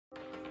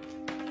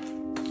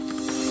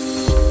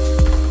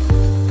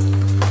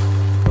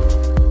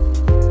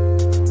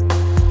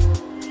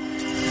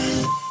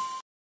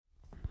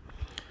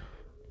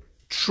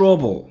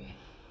trouble.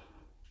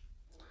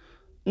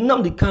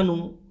 Nnamdi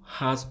Kanu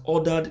has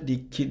ordered the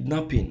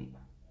kidnapping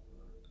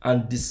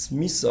and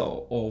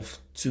dismissal of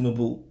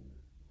Tinubu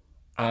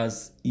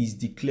as is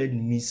declared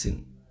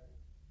missing.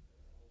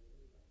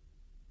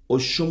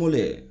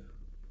 Oshiomole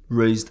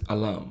raised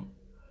alarm.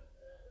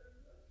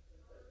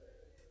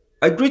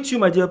 I greet you,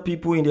 my dear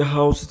people in the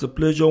house. It's a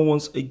pleasure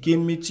once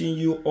again meeting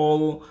you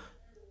all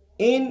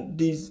in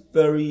this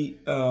very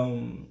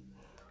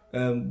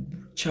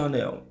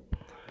channel.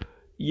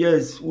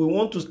 Yes, we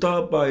want to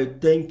start by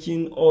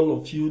thanking all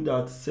of you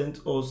that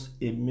sent us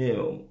a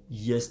mail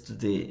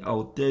yesterday.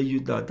 I'll tell you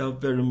that that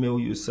very mail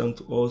you sent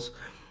to us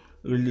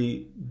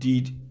really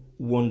did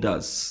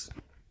wonders.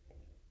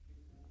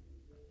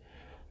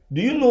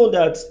 Do you know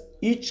that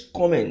each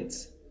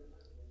comment,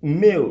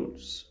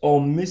 mails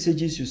or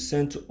messages you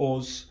send to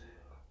us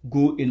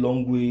go a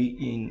long way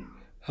in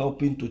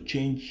helping to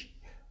change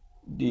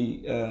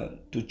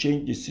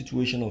the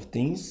situation of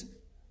things?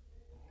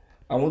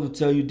 I want to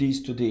tell you this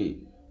today,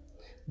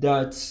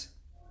 that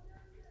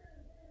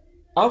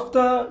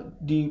after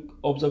the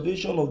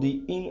observation of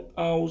the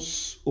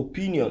in-house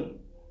opinion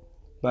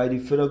by the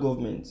federal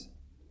government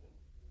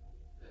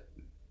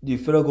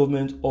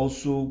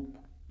also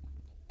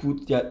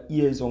put their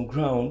ears on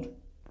ground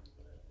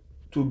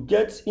to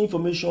get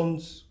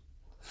information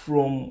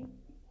from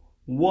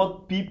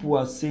what people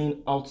are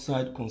saying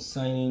outside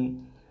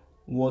concerning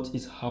what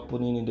is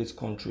happening in this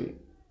country.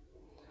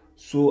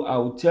 So I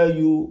will tell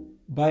you,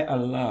 by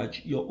and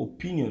large, your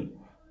opinion,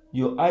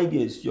 your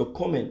ideas, your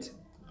comments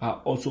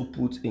are also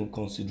put in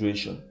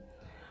consideration.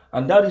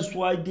 And that is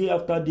why day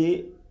after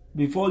day,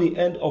 before the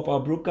end of our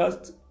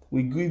broadcast,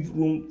 we give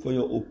room for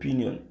your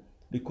opinion,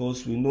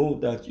 because we know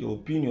that your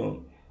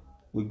opinion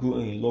will go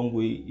a long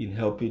way in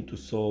helping to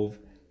solve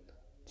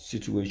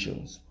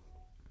situations.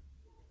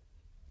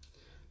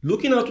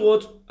 Looking at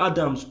what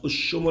Adams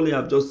Oshiomole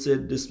have just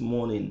said this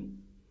morning,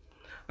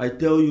 I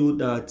tell you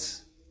that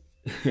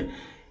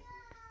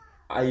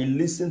I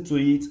listened to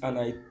it and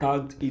I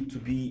tagged it to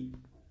be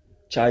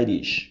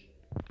childish.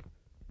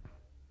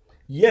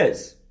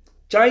 Yes,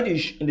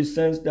 childish in the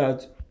sense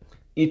that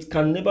it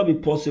can never be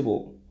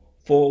possible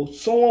for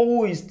someone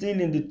who is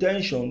still in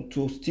detention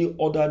to still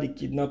order the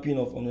kidnapping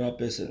of another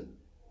person.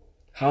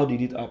 How did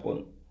it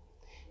happen?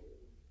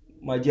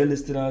 My dear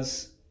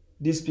listeners,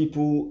 these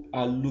people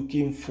are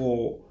looking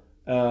for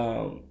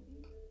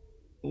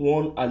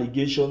one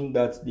allegation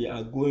that they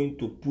are going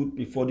to put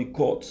before the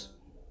court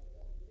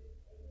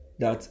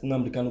that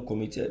Nnamdi Kanu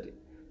committed.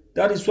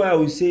 That is why I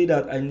will say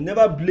that I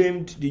never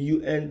blamed the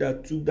UN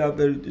that took that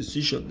very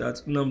decision that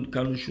Nnamdi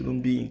Kanu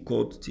shouldn't be in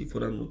court till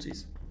further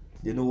notice.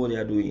 They know what they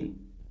are doing.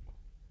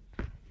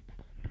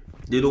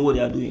 They know what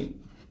they are doing.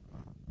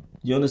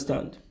 You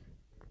understand?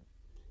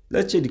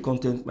 Let's check the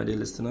content, my dear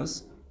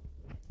listeners.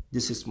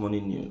 This is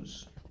Morning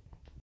News.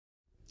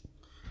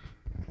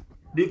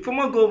 The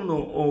former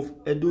governor of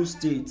Edo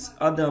State,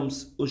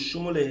 Adams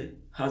Oshiomole,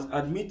 has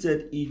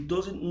admitted he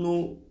doesn't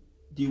know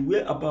the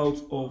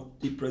whereabouts of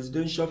the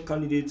presidential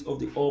candidate of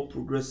the All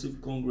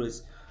Progressive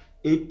Congress,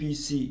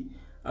 APC,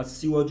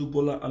 Asiwaju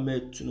Bola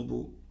Ahmed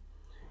Tinubu.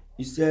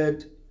 He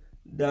said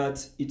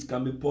that it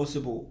can be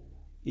possible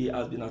he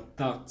has been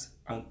attacked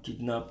and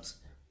kidnapped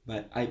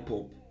by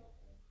IPOB.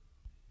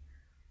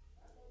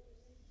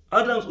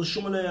 Adams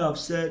Oshiomole have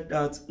said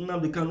that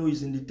Nnamdi Kanu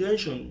is in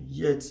detention,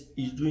 yet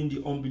is doing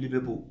the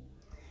unbelievable.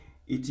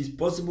 It is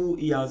possible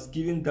he has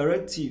given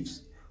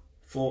directives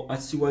for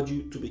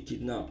Asiwaju to be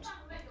kidnapped.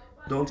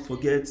 Don't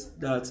forget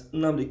that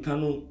Nnamdi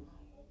Kanu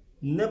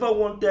never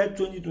wanted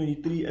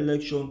 2023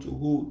 election to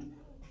hold.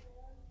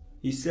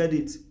 He said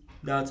it,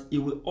 that he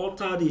will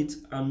alter it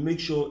and make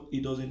sure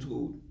it doesn't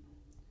hold.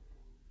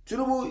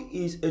 Tinubu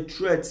is a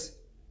threat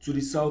to the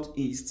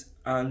southeast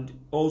and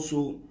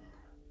also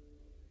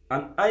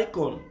an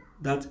icon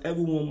that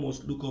everyone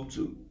must look up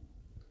to.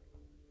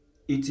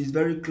 It is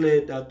very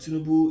clear that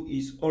Tinubu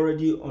is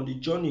already on the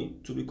journey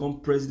to become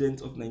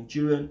president of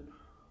Nigeria,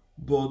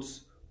 but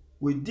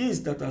with this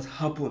that has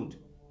happened,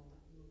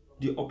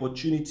 the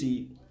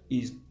opportunity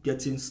is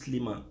getting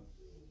slimmer.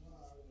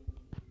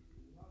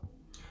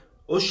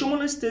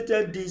 Oshiomole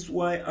stated this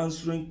while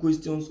answering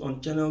questions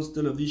on Channel's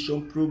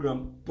television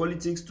program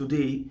Politics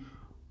Today,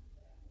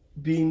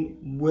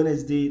 being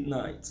Wednesday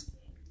night.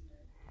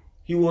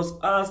 He was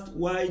asked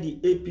why the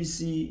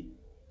APC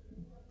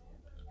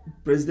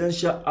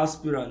presidential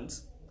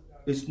aspirant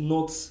is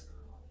not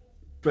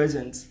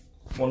present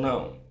for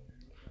now.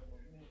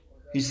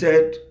 He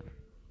said,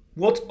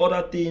 "What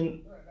other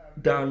thing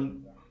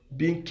than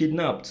being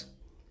kidnapped?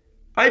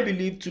 I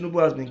believe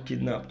Tinubu has been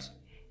kidnapped,"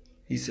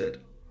 he said.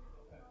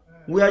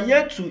 "We are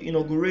yet to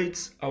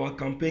inaugurate our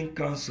campaign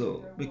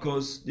council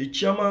because the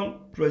chairman,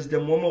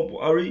 President Muhammadu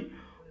Buhari,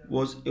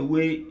 was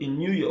away in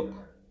New York,"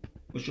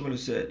 Oshiomole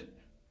said.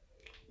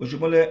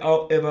 Oshiomole,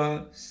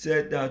 however,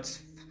 said that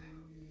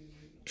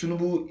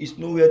Tinubu is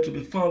nowhere to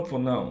be found for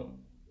now,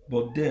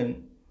 but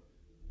then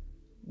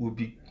will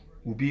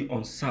be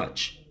on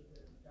search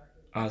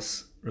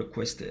as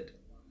requested.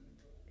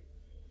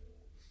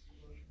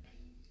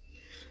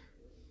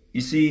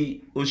 You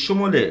see,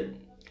 Oshiomole,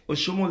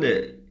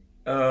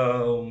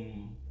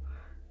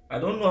 I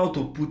don't know how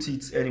to put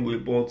it anyway,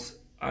 but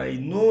I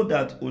know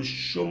that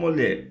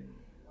Oshiomole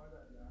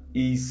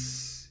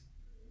is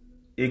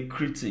a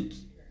critic.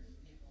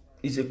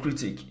 Is a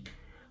critic,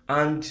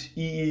 and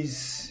he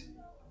is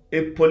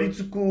a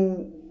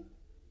political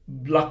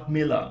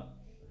blackmailer.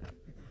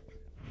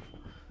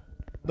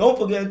 Don't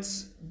forget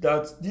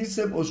that this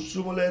same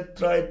Oshiomole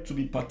tried to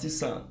be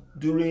partisan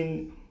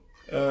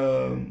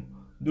um,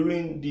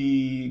 during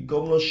the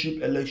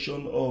governorship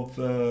election of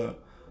the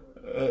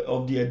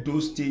Edo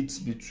State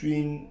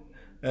between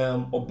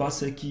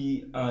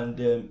Obaseki and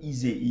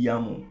Ize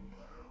Iyamo,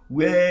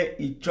 where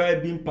he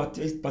tried being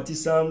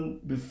partisan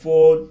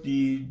before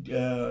the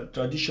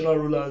traditional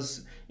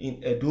rulers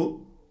in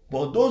Edo,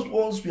 but those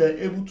ones were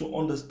able to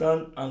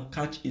understand and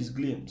catch his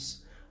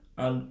glimpse,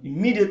 and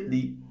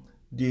immediately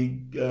they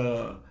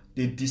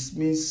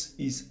dismiss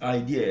his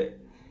idea.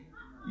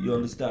 You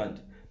understand?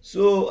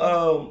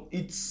 So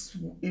it's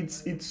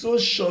so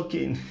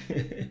shocking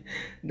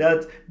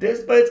that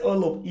despite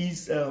all of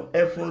his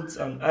efforts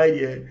and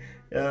idea,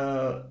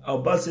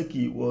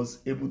 Obaseki was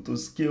able to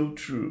scale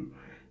through.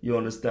 You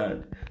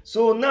understand?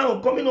 So now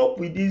coming up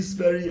with this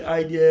very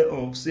idea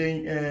of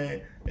saying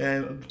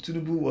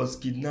Tinubu was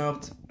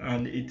kidnapped,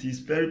 and it is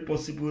very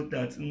possible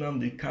that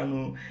Nnamdi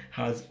Kanu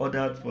has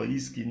ordered for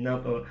his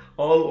kidnapper.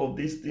 All of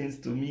these things,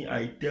 to me,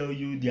 I tell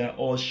you, they are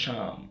all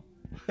sham.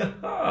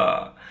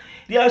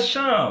 They are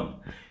sham.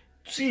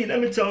 See,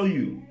 let me tell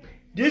you,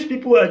 these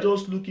people are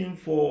just looking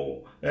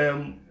for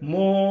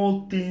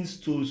more things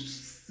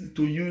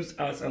to use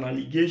as an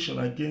allegation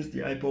against the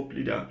IPOP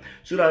leader,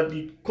 so that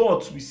the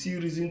court will see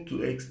reason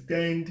to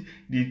extend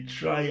the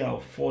trial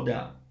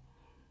further.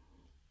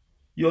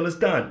 You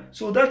understand?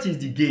 So that is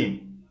the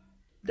game.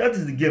 That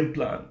is the game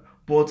plan.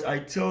 But I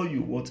tell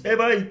you,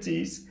 whatever it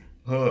is,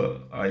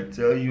 I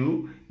tell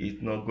you,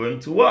 it's not going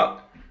to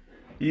work.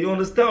 You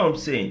understand what I'm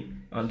saying?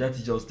 And that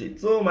is just it.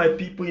 So my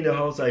people in the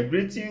house, I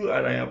greet you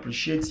and I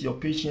appreciate your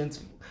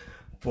patience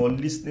for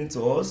listening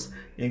to us.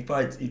 In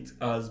fact, it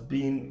has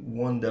been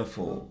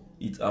wonderful.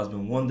 It has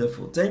been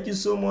wonderful. Thank you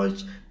so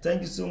much.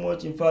 Thank you so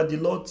much. In fact, the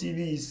Lord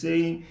TV is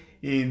saying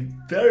a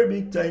very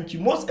big thank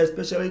you, most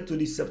especially to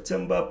the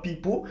September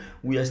people.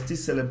 We are still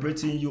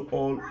celebrating you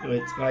all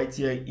right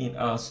here in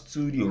our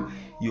studio.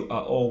 You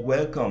are all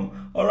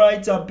welcome. All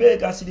right, I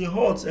beg as it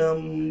hot,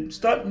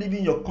 start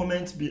leaving your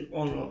comments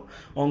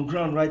on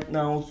ground right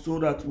now, so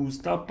that we'll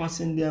start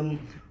passing them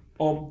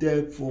up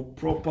there for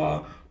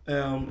proper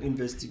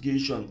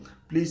investigation.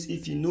 Please,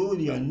 if you know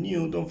you are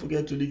new, don't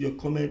forget to leave your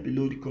comment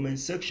below the comment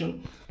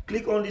section.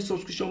 Click on the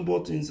subscription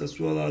buttons as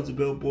well as the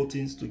bell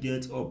buttons to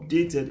get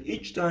updated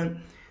each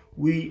time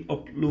we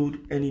upload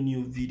any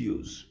new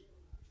videos.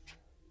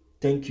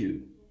 Thank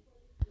you.